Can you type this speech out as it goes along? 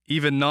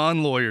Even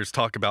non-lawyers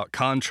talk about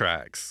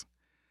contracts.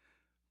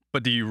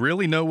 But do you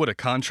really know what a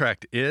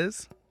contract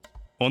is?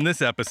 On this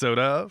episode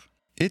of...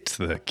 It's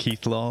the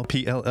Keith Law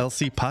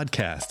PLLC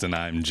podcast, and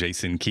I'm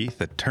Jason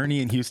Keith, attorney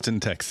in Houston,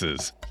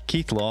 Texas.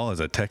 Keith Law is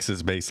a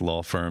Texas-based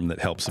law firm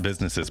that helps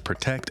businesses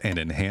protect and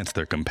enhance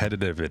their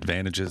competitive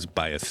advantages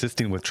by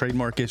assisting with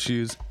trademark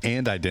issues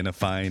and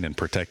identifying and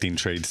protecting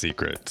trade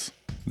secrets.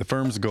 The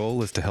firm's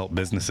goal is to help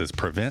businesses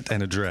prevent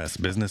and address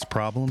business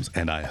problems,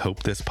 and I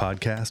hope this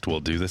podcast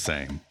will do the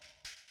same.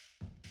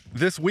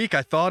 This week,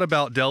 I thought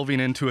about delving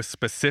into a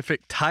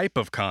specific type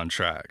of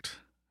contract,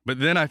 but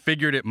then I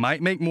figured it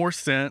might make more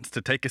sense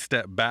to take a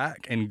step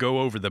back and go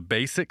over the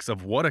basics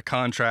of what a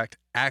contract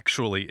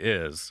actually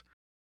is.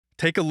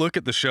 Take a look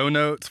at the show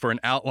notes for an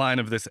outline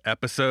of this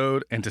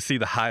episode and to see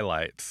the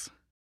highlights.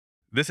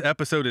 This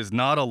episode is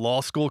not a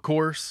law school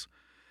course.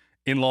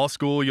 In law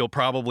school, you'll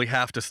probably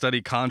have to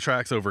study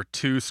contracts over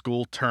 2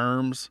 school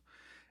terms,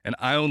 and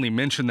I only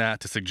mention that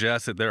to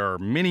suggest that there are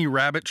many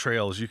rabbit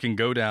trails you can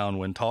go down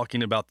when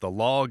talking about the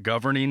law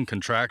governing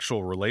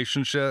contractual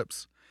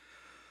relationships,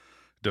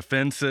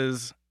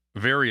 defenses,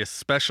 various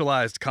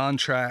specialized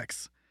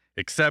contracts,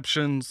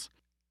 exceptions,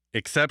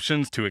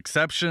 exceptions to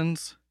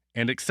exceptions,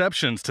 and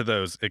exceptions to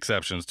those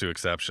exceptions to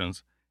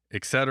exceptions,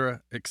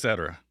 etc.,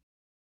 etc.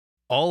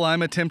 All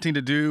I'm attempting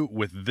to do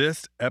with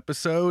this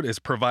episode is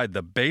provide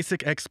the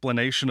basic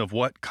explanation of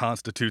what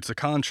constitutes a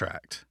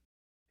contract.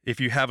 If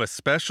you have a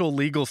special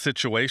legal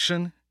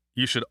situation,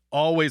 you should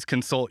always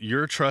consult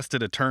your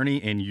trusted attorney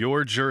in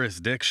your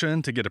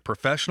jurisdiction to get a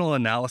professional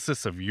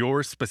analysis of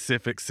your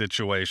specific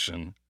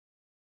situation.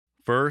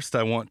 First,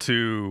 I want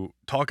to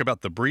talk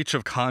about the breach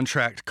of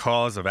contract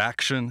cause of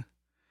action.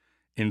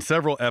 In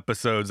several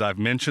episodes, I've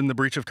mentioned the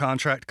breach of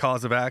contract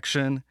cause of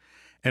action,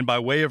 and by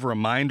way of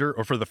reminder,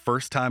 or for the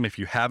first time if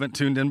you haven't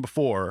tuned in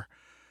before,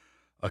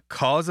 a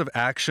cause of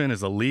action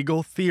is a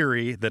legal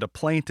theory that a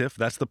plaintiff,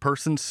 that's the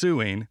person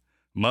suing,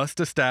 must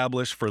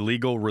establish for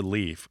legal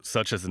relief,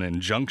 such as an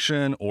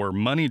injunction or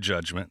money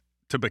judgment,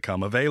 to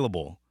become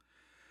available.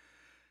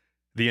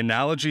 The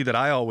analogy that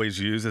I always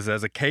use is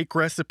as a cake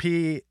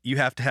recipe, you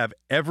have to have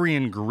every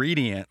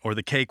ingredient or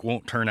the cake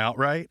won't turn out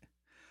right.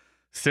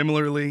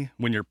 Similarly,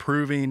 when you're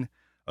proving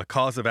a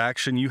cause of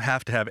action, you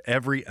have to have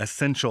every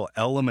essential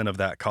element of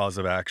that cause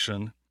of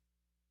action,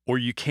 or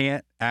you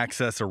can't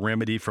access a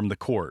remedy from the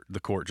court. The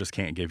court just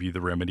can't give you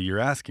the remedy you're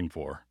asking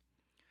for.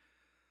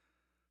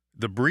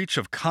 The breach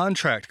of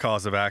contract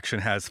cause of action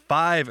has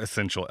 5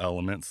 essential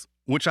elements,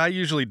 which I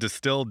usually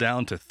distill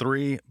down to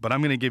 3, but I'm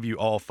going to give you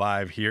all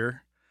 5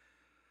 here.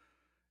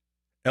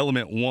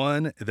 Element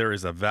 1, there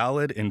is a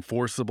valid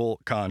enforceable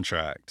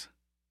contract.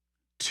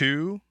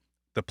 2,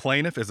 the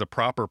plaintiff is a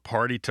proper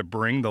party to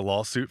bring the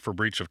lawsuit for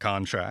breach of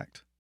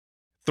contract.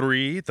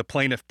 3, the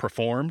plaintiff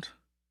performed,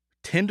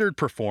 tendered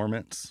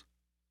performance,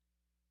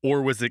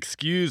 or was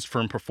excused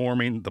from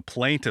performing the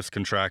plaintiff's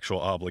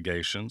contractual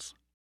obligations.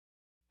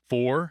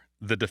 4,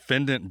 the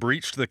defendant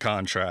breached the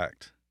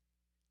contract.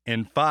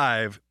 And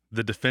 5,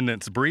 the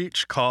defendant's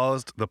breach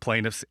caused the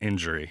plaintiff's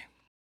injury.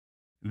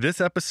 This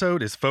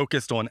episode is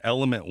focused on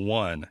element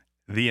 1,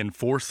 the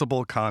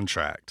enforceable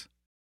contract.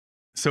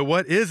 So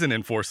what is an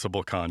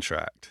enforceable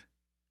contract?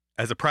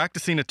 As a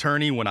practicing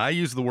attorney, when I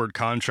use the word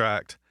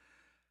contract,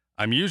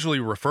 I'm usually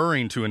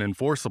referring to an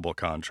enforceable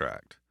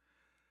contract.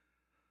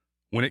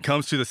 When it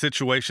comes to the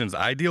situations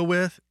I deal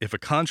with, if a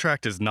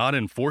contract is not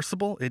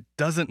enforceable, it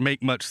doesn't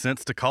make much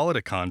sense to call it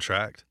a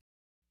contract,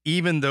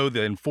 even though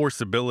the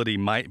enforceability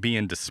might be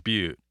in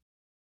dispute.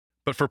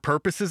 But for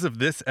purposes of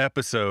this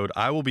episode,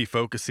 I will be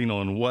focusing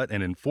on what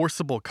an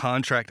enforceable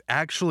contract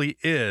actually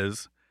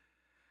is,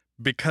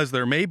 because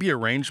there may be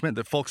arrangement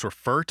that folks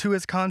refer to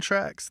as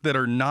contracts that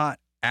are not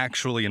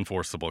actually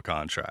enforceable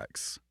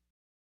contracts.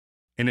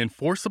 An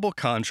enforceable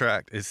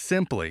contract is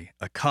simply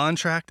a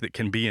contract that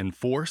can be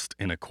enforced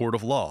in a court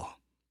of law.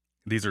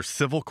 These are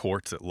civil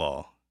courts at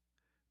law.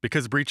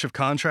 Because breach of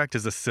contract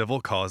is a civil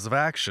cause of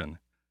action,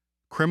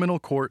 criminal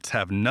courts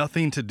have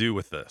nothing to do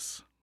with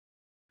this.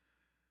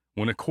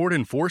 When a court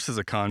enforces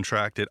a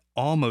contract, it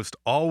almost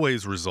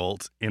always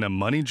results in a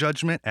money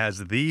judgment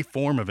as the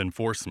form of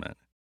enforcement.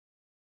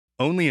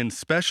 Only in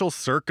special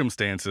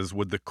circumstances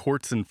would the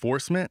court's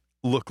enforcement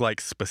look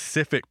like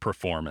specific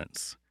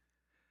performance.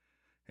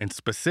 And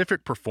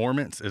specific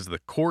performance is the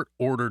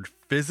court-ordered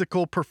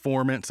physical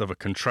performance of a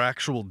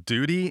contractual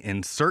duty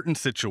in certain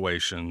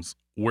situations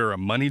where a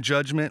money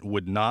judgment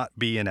would not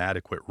be an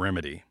adequate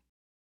remedy.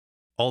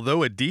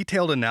 Although a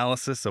detailed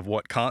analysis of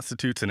what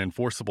constitutes an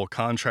enforceable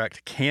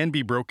contract can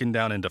be broken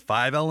down into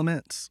 5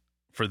 elements,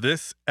 for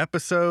this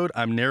episode,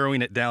 I'm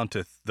narrowing it down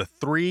to the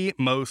 3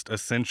 most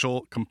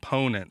essential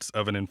components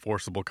of an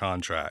enforceable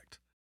contract.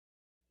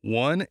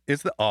 1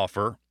 is the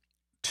offer,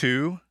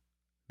 2,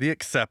 the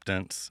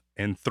acceptance,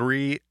 and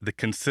 3, the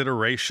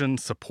consideration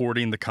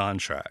supporting the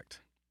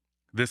contract.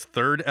 This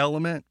 3rd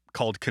element,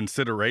 called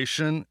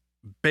consideration,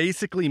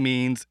 basically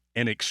means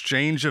an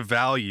exchange of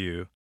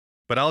value,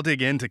 but I'll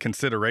dig into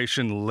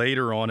consideration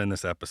later on in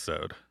this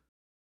episode.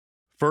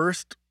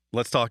 First,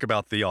 let's talk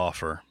about the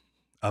offer.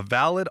 A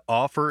valid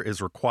offer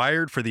is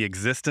required for the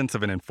existence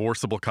of an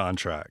enforceable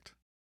contract.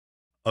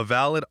 A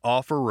valid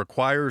offer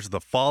requires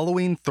the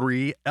following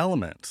three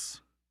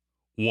elements.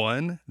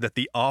 One, that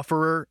the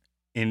offerer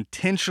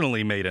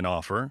intentionally made an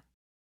offer.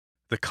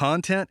 The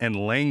content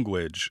and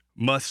language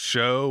must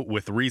show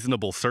with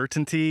reasonable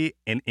certainty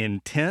an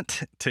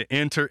intent to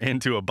enter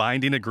into a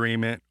binding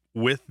agreement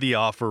with the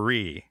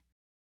offeree.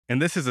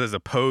 And this is as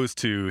opposed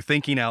to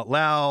thinking out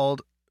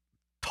loud,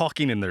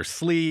 talking in their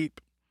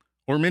sleep,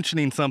 or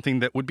mentioning something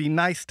that would be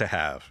nice to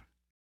have.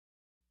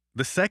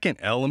 The second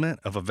element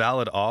of a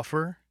valid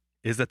offer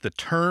is that the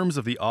terms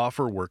of the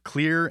offer were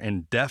clear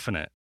and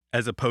definite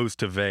as opposed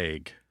to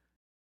vague.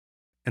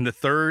 And the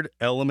third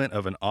element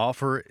of an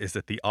offer is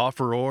that the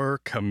offeror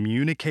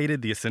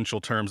communicated the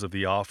essential terms of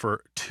the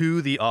offer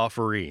to the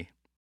offeree.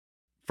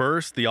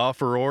 First, the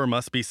offeror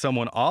must be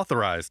someone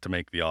authorized to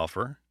make the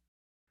offer,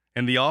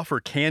 and the offer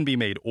can be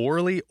made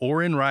orally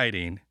or in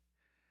writing,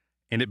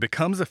 and it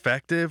becomes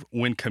effective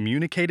when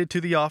communicated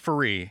to the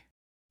offeree,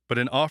 but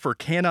an offer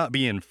cannot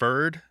be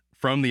inferred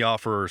from the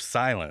offeror's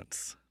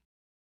silence.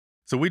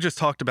 So we just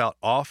talked about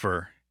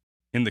offer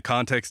in the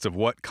context of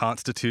what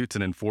constitutes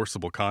an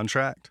enforceable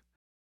contract.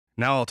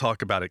 Now I'll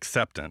talk about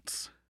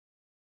acceptance.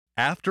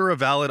 After a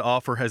valid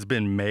offer has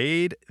been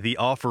made, the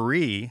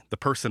offeree, the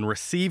person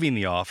receiving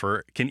the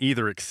offer, can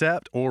either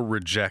accept or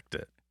reject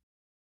it.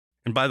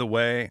 And by the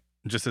way,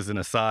 just as an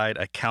aside,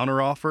 a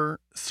counteroffer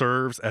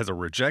serves as a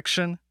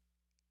rejection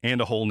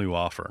and a whole new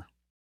offer.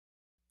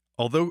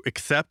 Although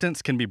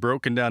acceptance can be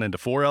broken down into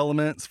 4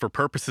 elements, for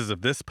purposes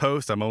of this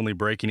post, I'm only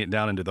breaking it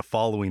down into the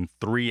following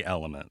 3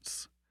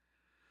 elements.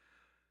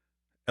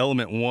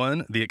 Element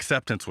 1, the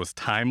acceptance was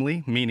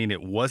timely, meaning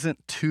it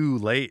wasn't too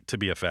late to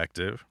be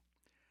effective.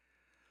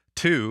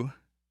 2,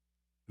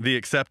 the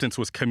acceptance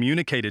was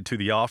communicated to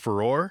the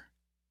offeror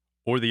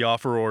or the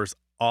offeror's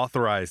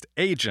authorized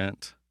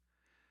agent.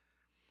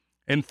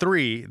 And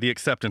 3, the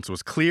acceptance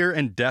was clear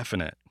and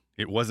definite.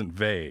 It wasn't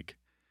vague.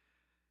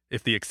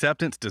 If the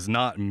acceptance does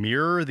not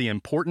mirror the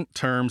important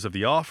terms of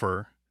the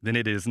offer, then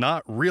it is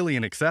not really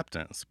an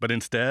acceptance, but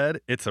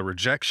instead it's a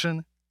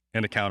rejection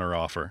and a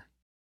counteroffer.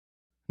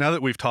 Now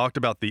that we've talked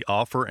about the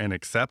offer and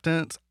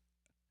acceptance,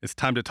 it's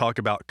time to talk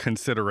about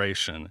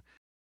consideration.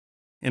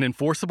 An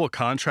enforceable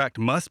contract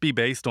must be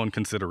based on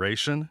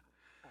consideration,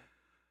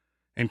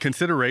 and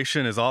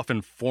consideration is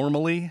often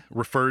formally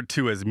referred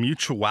to as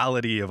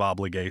mutuality of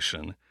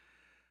obligation.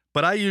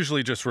 But I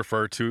usually just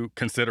refer to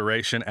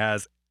consideration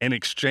as an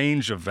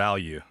exchange of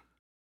value.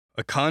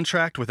 A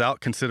contract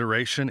without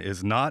consideration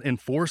is not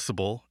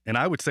enforceable, and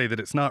I would say that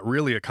it's not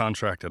really a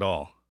contract at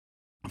all.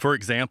 For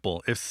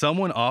example, if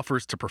someone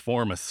offers to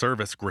perform a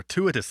service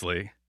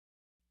gratuitously,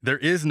 there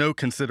is no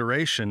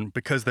consideration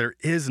because there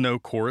is no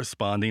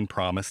corresponding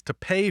promise to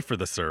pay for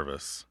the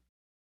service.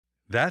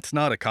 That's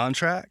not a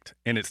contract,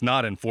 and it's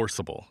not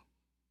enforceable.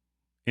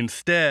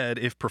 Instead,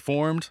 if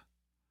performed,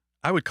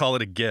 I would call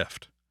it a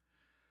gift.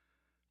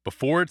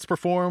 Before it's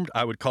performed,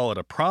 I would call it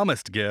a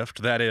promised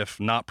gift that, if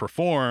not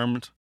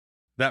performed,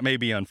 that may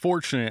be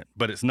unfortunate,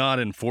 but it's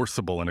not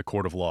enforceable in a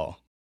court of law.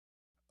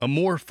 A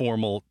more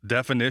formal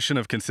definition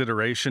of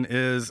consideration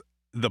is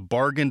the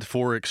bargained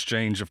for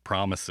exchange of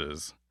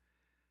promises.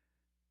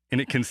 And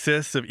it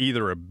consists of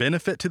either a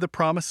benefit to the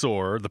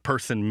promisor, the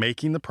person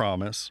making the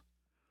promise,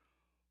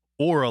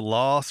 or a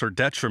loss or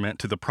detriment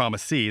to the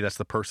promisee, that's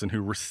the person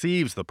who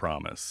receives the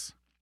promise.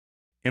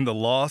 And the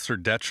loss or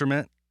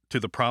detriment to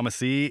the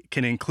promisee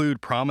can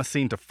include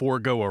promising to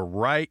forego a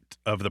right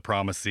of the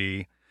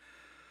promisee,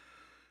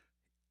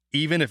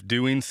 even if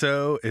doing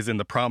so is in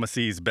the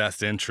promisee's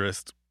best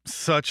interest,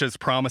 such as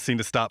promising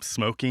to stop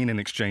smoking in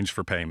exchange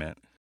for payment.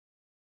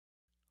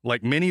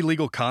 Like many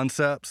legal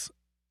concepts,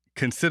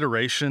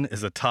 consideration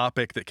is a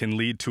topic that can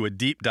lead to a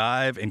deep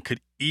dive and could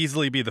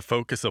easily be the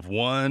focus of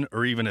one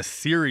or even a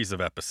series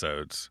of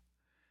episodes.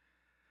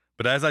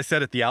 But as I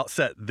said at the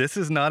outset, this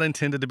is not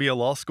intended to be a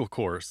law school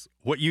course.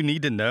 What you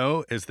need to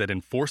know is that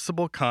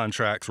enforceable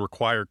contracts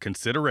require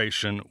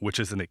consideration, which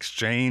is an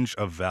exchange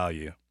of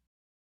value.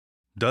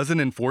 Does an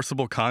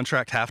enforceable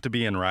contract have to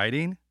be in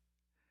writing?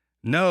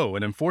 No,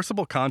 an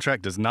enforceable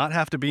contract does not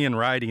have to be in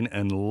writing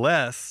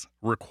unless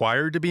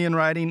required to be in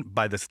writing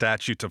by the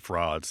statute of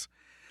frauds.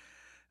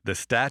 The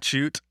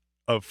statute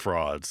of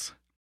frauds.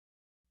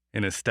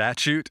 And a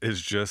statute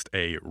is just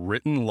a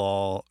written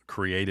law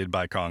created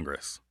by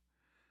Congress.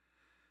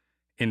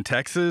 In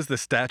Texas, the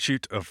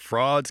statute of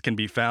frauds can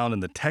be found in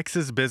the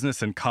Texas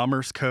Business and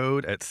Commerce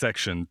Code at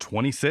section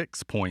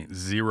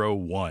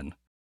 26.01.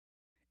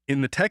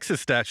 In the Texas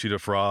statute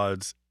of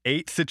frauds,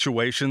 8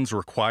 situations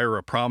require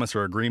a promise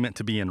or agreement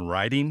to be in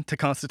writing to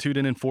constitute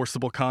an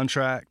enforceable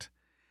contract.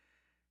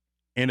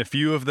 And a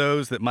few of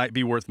those that might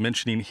be worth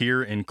mentioning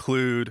here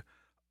include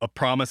a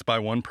promise by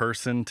one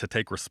person to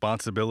take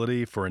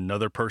responsibility for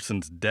another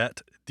person's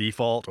debt,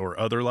 default, or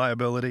other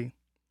liability.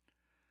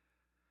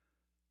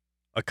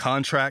 A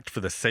contract for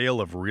the sale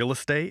of real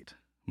estate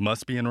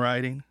must be in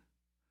writing.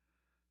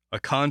 A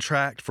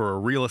contract for a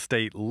real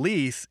estate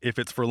lease if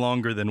it's for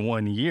longer than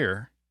 1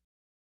 year.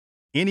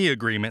 Any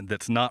agreement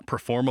that's not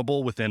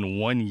performable within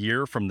 1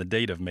 year from the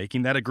date of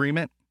making that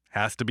agreement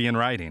has to be in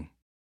writing.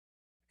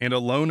 And a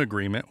loan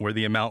agreement where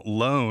the amount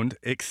loaned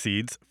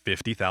exceeds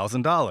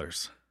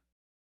 $50,000.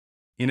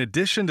 In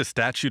addition to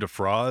statute of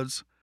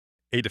frauds,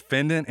 a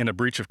defendant in a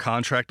breach of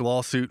contract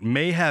lawsuit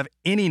may have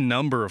any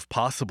number of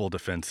possible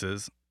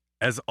defenses,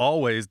 as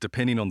always,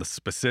 depending on the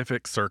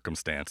specific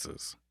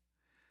circumstances.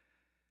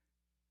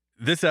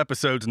 This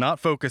episode's not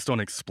focused on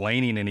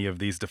explaining any of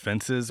these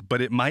defenses,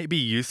 but it might be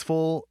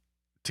useful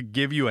to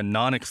give you a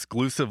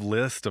non-exclusive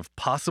list of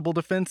possible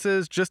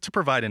defenses just to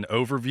provide an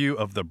overview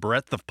of the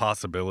breadth of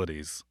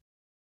possibilities.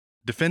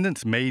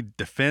 Defendants may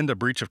defend a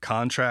breach of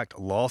contract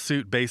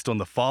lawsuit based on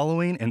the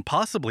following and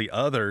possibly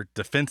other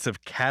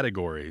defensive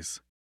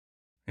categories.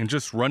 And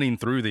just running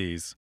through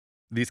these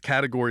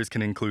categories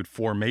can include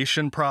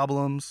formation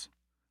problems,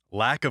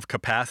 lack of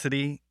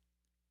capacity,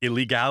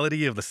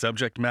 illegality of the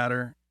subject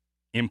matter,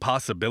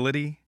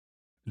 impossibility,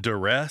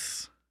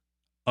 duress,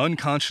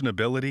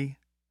 unconscionability,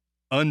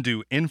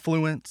 undue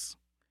influence,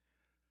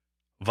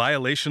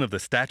 violation of the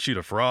statute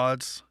of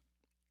frauds,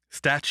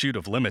 statute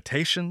of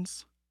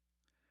limitations,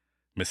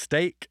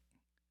 mistake,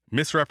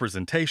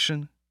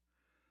 misrepresentation,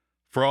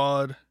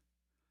 fraud,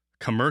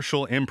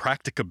 commercial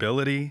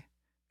impracticability,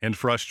 and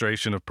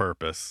frustration of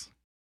purpose.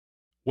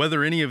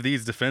 Whether any of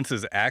these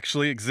defenses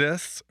actually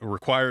exists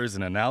requires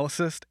an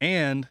analysis,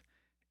 and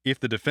if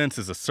the defense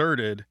is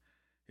asserted,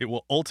 it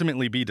will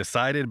ultimately be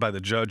decided by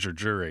the judge or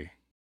jury.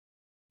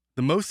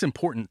 The most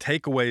important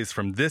takeaways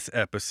from this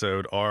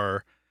episode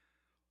are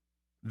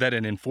that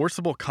an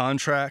enforceable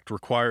contract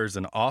requires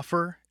an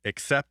offer,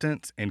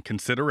 acceptance, and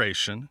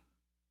consideration.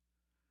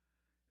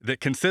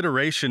 That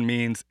consideration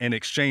means an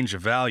exchange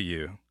of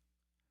value.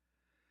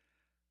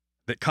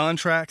 That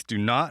contracts do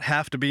not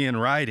have to be in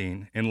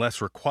writing unless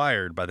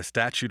required by the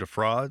statute of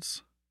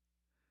frauds.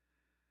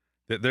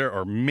 That there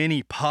are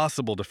many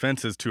possible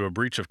defenses to a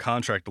breach of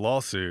contract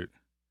lawsuit.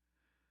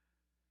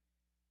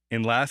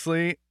 And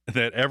lastly,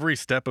 that every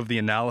step of the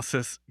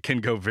analysis can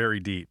go very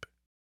deep.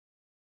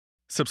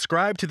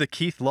 Subscribe to the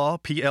Keith Law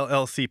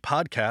PLLC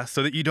podcast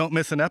so that you don't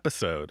miss an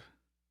episode.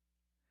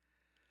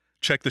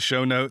 Check the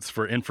show notes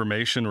for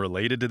information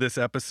related to this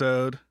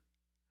episode.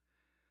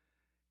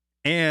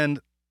 And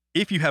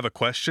if you have a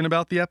question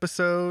about the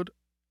episode,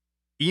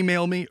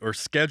 email me or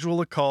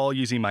schedule a call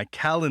using my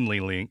Calendly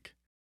link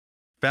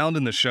found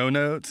in the show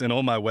notes and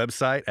on my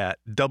website at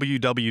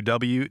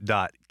www.keith.law.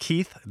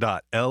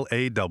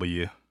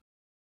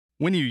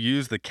 When you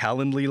use the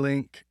Calendly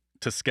link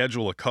to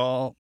schedule a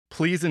call,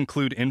 please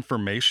include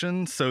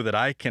information so that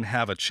I can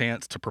have a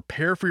chance to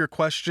prepare for your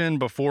question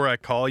before I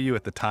call you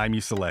at the time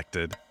you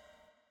selected.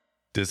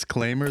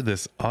 Disclaimer: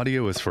 this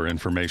audio is for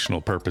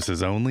informational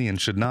purposes only and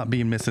should not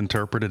be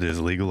misinterpreted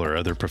as legal or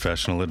other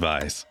professional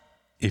advice.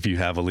 If you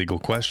have a legal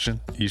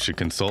question, you should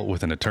consult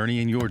with an attorney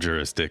in your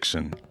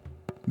jurisdiction.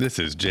 This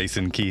is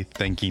Jason Keith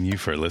thanking you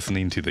for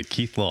listening to the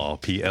Keith Law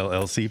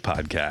PLLC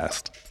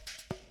podcast.